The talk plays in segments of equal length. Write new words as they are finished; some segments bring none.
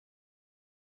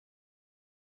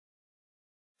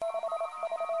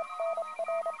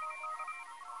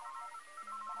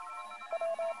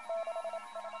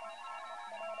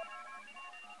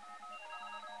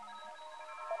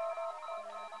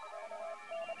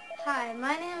Hi,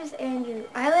 my name is Andrew.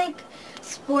 I like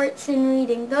sports and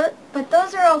reading, but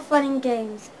those are all fun and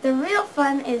games. The real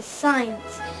fun is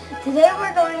science. Today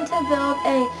we're going to build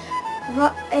a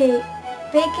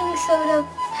baking soda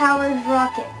powered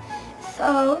rocket.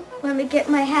 So let me get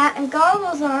my hat and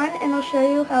goggles on and I'll show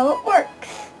you how it works.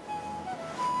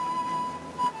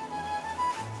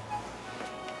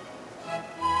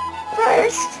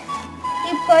 First,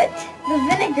 you put the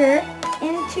vinegar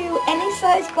into any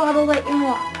size bottle that you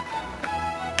want.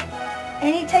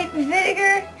 Any type of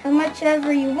vinegar, how much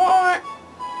ever you want.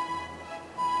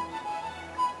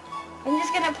 I'm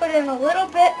just going to put in a little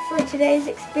bit for today's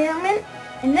experiment.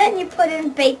 And then you put in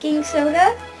baking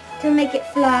soda to make it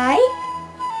fly.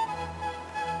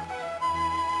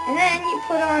 And then you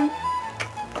put on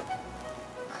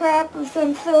crap of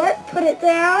some sort, put it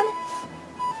down.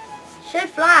 Should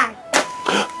fly.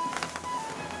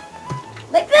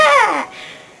 Like that!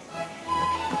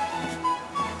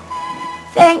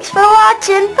 Thanks for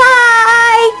watching.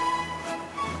 Bye!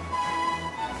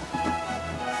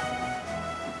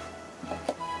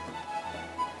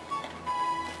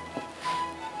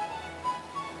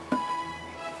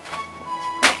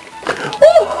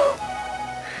 Woo!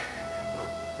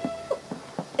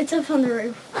 It's up on the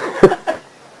roof.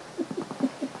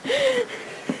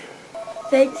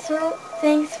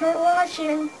 Thanks for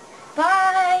watching.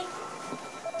 Bye!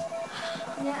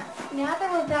 Now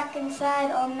that we're back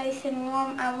inside all nice and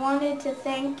warm, I wanted to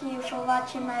thank you for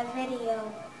watching my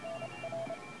video.